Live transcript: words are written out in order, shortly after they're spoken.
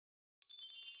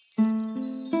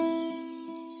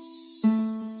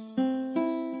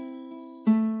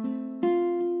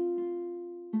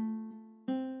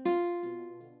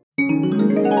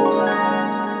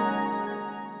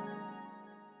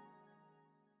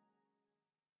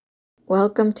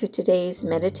Welcome to today's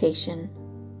meditation.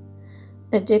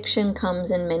 Addiction comes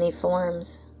in many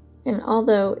forms, and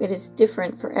although it is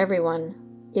different for everyone,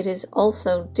 it is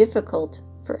also difficult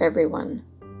for everyone.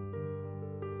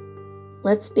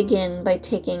 Let's begin by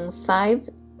taking 5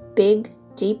 big,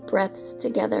 deep breaths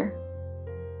together.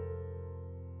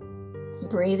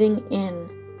 Breathing in,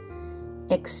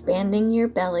 expanding your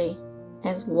belly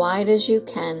as wide as you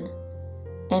can,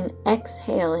 and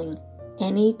exhaling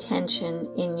any tension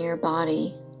in your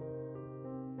body.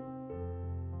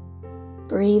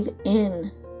 Breathe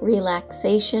in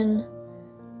relaxation,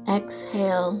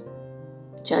 exhale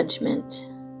judgment.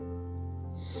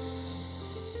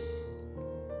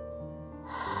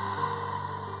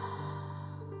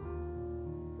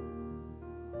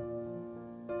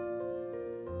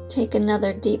 Take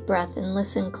another deep breath and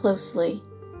listen closely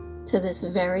to this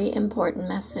very important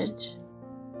message.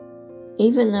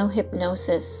 Even though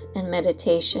hypnosis and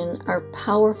meditation are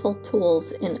powerful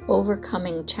tools in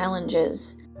overcoming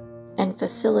challenges and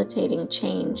facilitating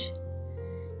change,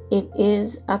 it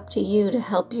is up to you to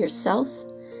help yourself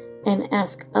and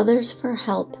ask others for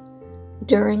help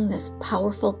during this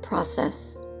powerful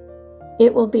process.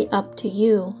 It will be up to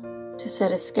you to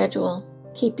set a schedule,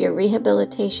 keep your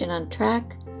rehabilitation on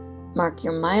track, mark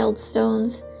your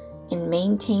milestones, and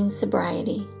maintain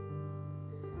sobriety.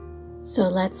 So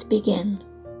let's begin.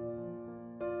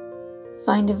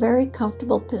 Find a very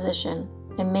comfortable position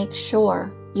and make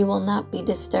sure you will not be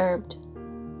disturbed.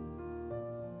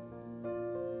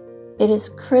 It is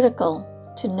critical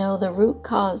to know the root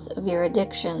cause of your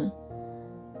addiction,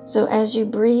 so as you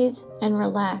breathe and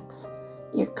relax,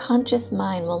 your conscious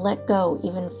mind will let go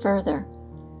even further,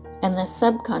 and the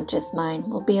subconscious mind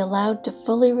will be allowed to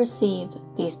fully receive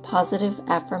these positive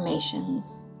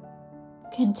affirmations.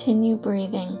 Continue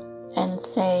breathing and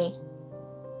say,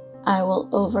 I will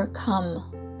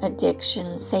overcome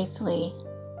addiction safely.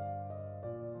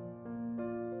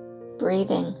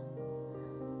 Breathing,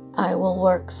 I will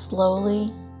work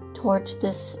slowly towards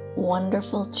this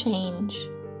wonderful change.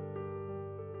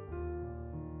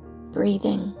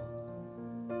 Breathing,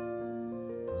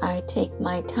 I take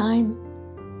my time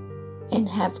and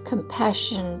have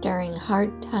compassion during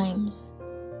hard times.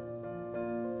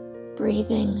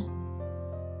 Breathing,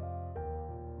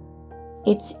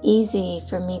 it's easy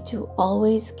for me to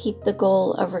always keep the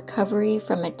goal of recovery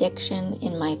from addiction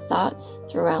in my thoughts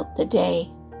throughout the day.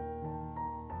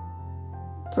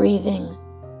 Breathing,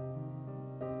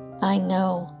 I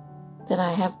know that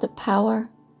I have the power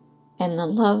and the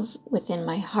love within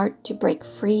my heart to break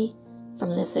free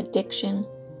from this addiction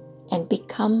and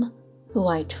become who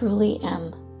I truly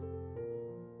am.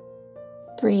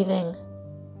 Breathing,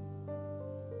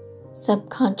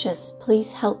 subconscious,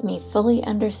 please help me fully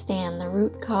understand the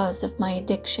root cause of my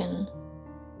addiction.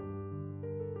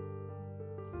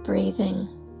 Breathing,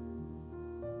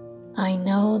 I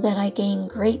know that I gain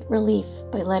great relief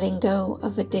by letting go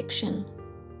of addiction.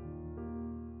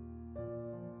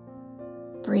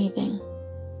 Breathing,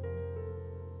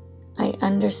 I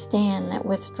understand that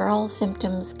withdrawal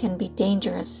symptoms can be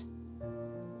dangerous.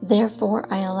 Therefore,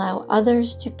 I allow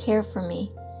others to care for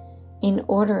me in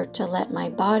order to let my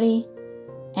body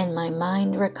and my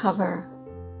mind recover.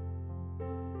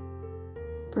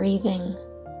 Breathing,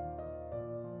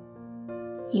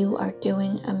 you are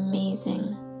doing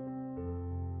amazing.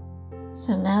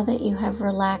 So now that you have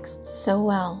relaxed so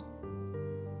well,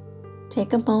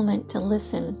 take a moment to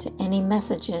listen to any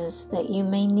messages that you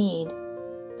may need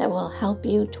that will help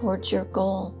you towards your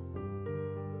goal.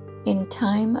 In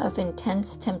time of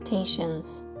intense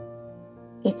temptations,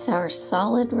 it's our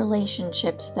solid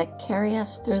relationships that carry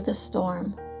us through the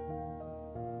storm.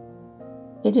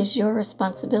 It is your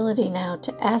responsibility now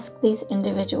to ask these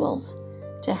individuals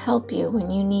to help you when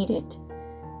you need it,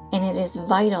 and it is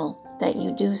vital that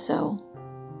you do so.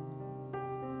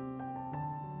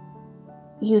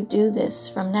 You do this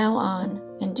from now on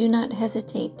and do not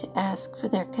hesitate to ask for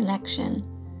their connection,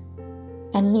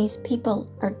 and these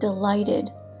people are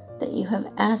delighted that you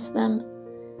have asked them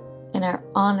and are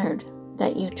honored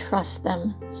that you trust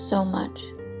them so much.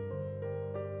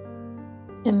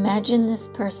 Imagine this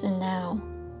person now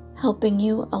helping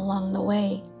you along the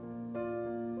way.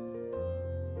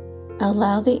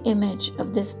 Allow the image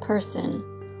of this person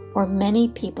or many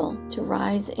people to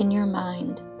rise in your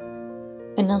mind,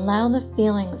 and allow the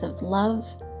feelings of love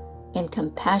and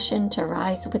compassion to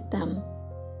rise with them.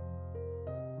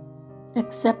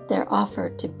 Accept their offer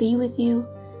to be with you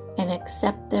and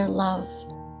accept their love.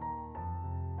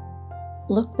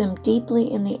 Look them deeply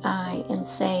in the eye and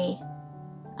say,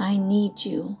 I need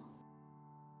you.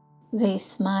 They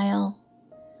smile,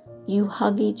 you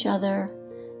hug each other,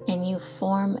 and you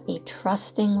form a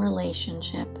trusting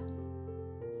relationship.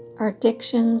 Our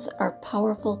addictions are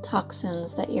powerful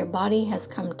toxins that your body has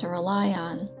come to rely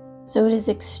on, so it is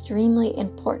extremely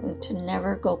important to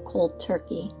never go cold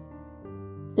turkey.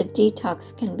 The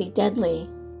detox can be deadly.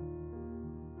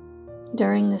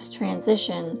 During this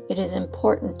transition, it is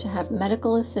important to have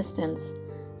medical assistance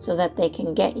so that they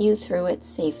can get you through it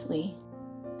safely.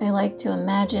 I like to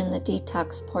imagine the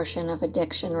detox portion of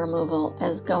addiction removal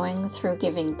as going through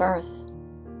giving birth.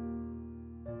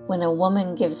 When a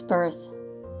woman gives birth,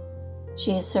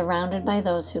 she is surrounded by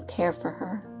those who care for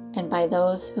her and by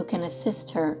those who can assist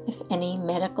her if any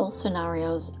medical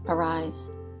scenarios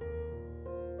arise.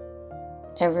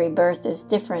 Every birth is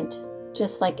different,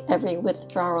 just like every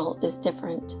withdrawal is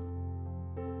different.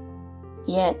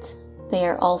 Yet, they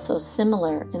are also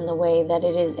similar in the way that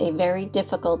it is a very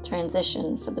difficult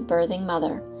transition for the birthing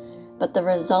mother, but the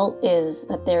result is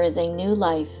that there is a new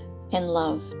life and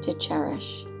love to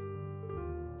cherish.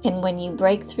 And when you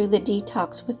break through the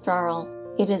detox withdrawal,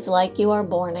 it is like you are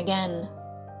born again.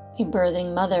 A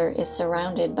birthing mother is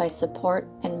surrounded by support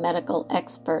and medical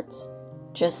experts,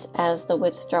 just as the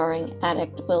withdrawing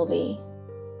addict will be.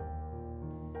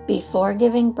 Before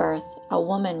giving birth, a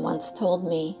woman once told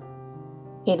me,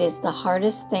 "It is the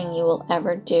hardest thing you will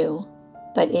ever do,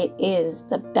 but it is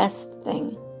the best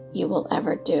thing you will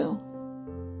ever do."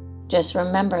 Just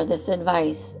remember this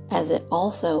advice, as it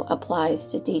also applies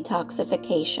to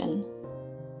detoxification.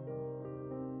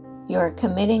 You are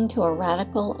committing to a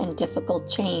radical and difficult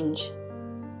change.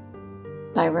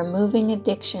 By removing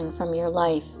addiction from your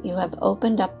life, you have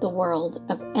opened up the world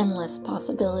of endless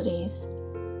possibilities.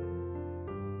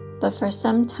 But for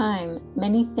some time,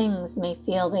 many things may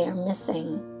feel they are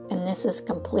missing, and this is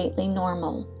completely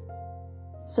normal.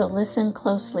 So listen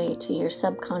closely to your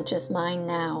subconscious mind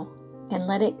now, and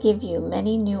let it give you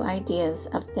many new ideas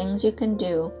of things you can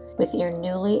do with your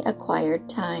newly acquired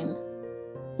time,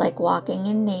 like walking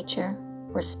in nature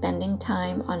or spending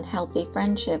time on healthy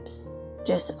friendships.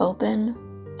 Just open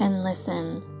and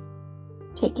listen.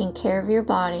 Taking care of your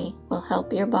body will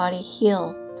help your body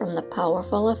heal from the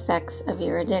powerful effects of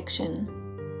your addiction.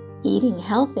 Eating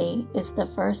healthy is the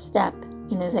first step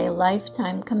and is a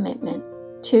lifetime commitment.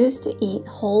 Choose to eat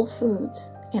whole foods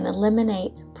and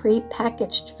eliminate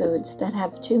pre-packaged foods that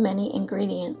have too many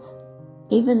ingredients.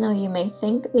 Even though you may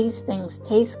think these things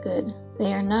taste good,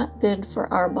 they are not good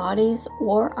for our bodies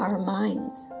or our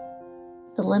minds.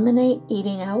 Eliminate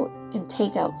eating out and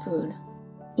takeout food.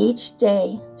 Each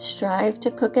day, strive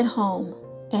to cook at home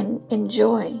and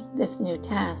enjoy this new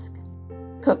task.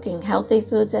 Cooking healthy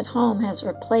foods at home has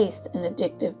replaced an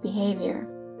addictive behavior,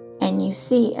 and you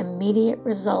see immediate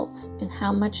results in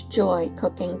how much joy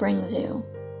cooking brings you.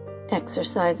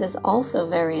 Exercise is also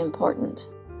very important.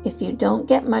 If you don't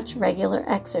get much regular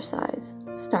exercise,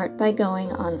 start by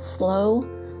going on slow,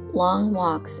 long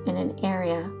walks in an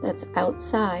area that's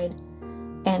outside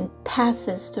and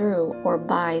passes through or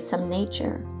by some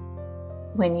nature.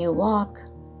 When you walk,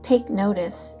 take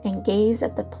notice and gaze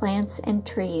at the plants and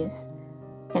trees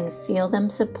and feel them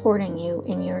supporting you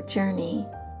in your journey.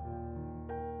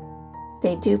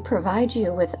 They do provide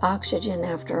you with oxygen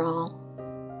after all.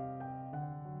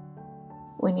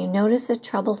 When you notice a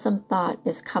troublesome thought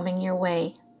is coming your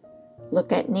way,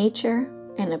 look at nature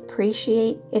and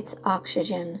appreciate its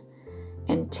oxygen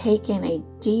and take in a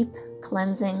deep,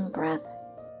 cleansing breath.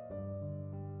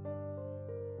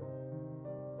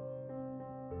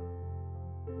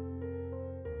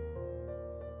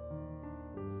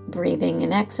 Breathing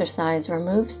and exercise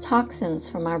removes toxins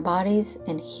from our bodies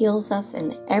and heals us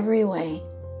in every way.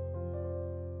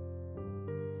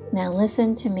 Now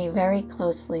listen to me very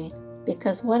closely,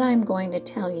 because what I'm going to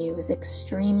tell you is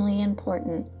extremely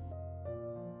important.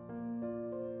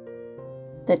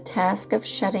 The task of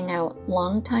shutting out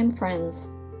longtime friends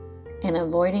and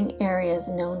avoiding areas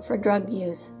known for drug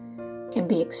use can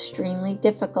be extremely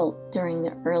difficult during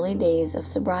the early days of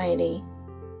sobriety.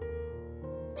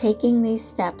 Taking these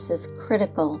steps is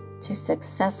critical to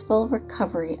successful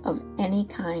recovery of any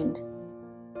kind.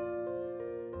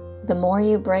 The more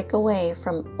you break away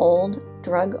from old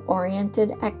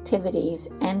drug-oriented activities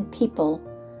and people,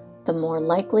 the more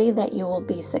likely that you will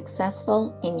be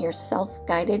successful in your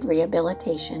self-guided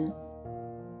rehabilitation.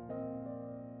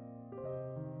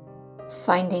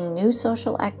 Finding new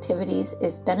social activities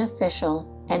is beneficial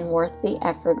and worth the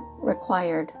effort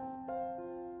required.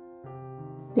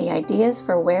 The ideas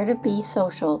for where to be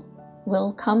social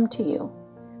will come to you.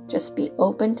 Just be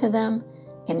open to them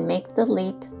and make the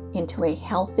leap into a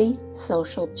healthy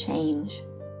social change.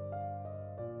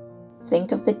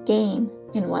 Think of the gain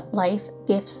in what life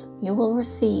gifts you will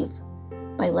receive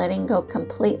by letting go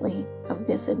completely of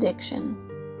this addiction.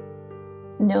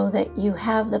 Know that you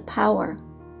have the power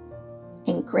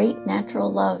and great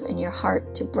natural love in your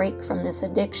heart to break from this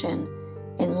addiction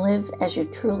and live as you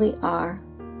truly are.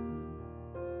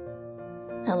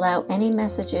 Allow any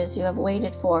messages you have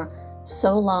waited for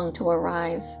so long to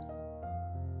arrive.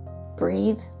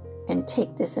 Breathe and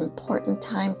take this important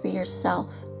time for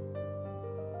yourself.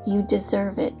 You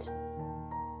deserve it.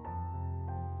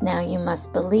 Now you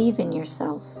must believe in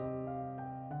yourself.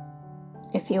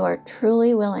 If you are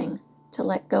truly willing to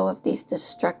let go of these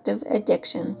destructive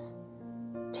addictions,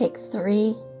 take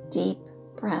 3 deep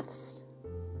breaths.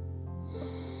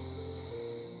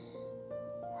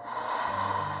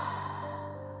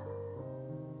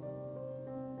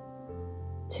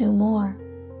 Two more.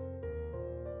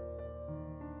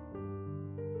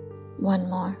 One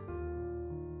more.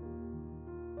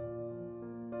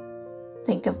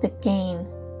 Think of the gain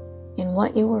in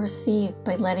what you will receive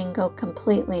by letting go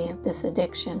completely of this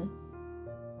addiction.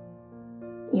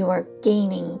 You are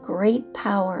gaining great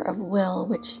power of will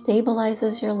which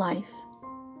stabilizes your life.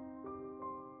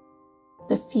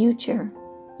 The future,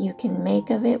 you can make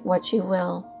of it what you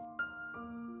will.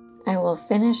 I will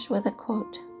finish with a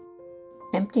quote.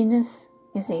 Emptiness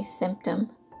is a symptom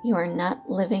you are not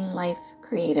living life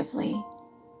creatively,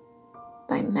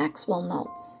 by Maxwell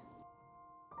Maltz.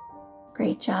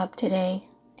 Great job today,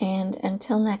 and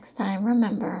until next time,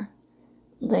 remember,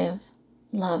 live,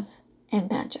 love, and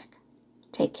magic.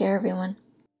 Take care, everyone.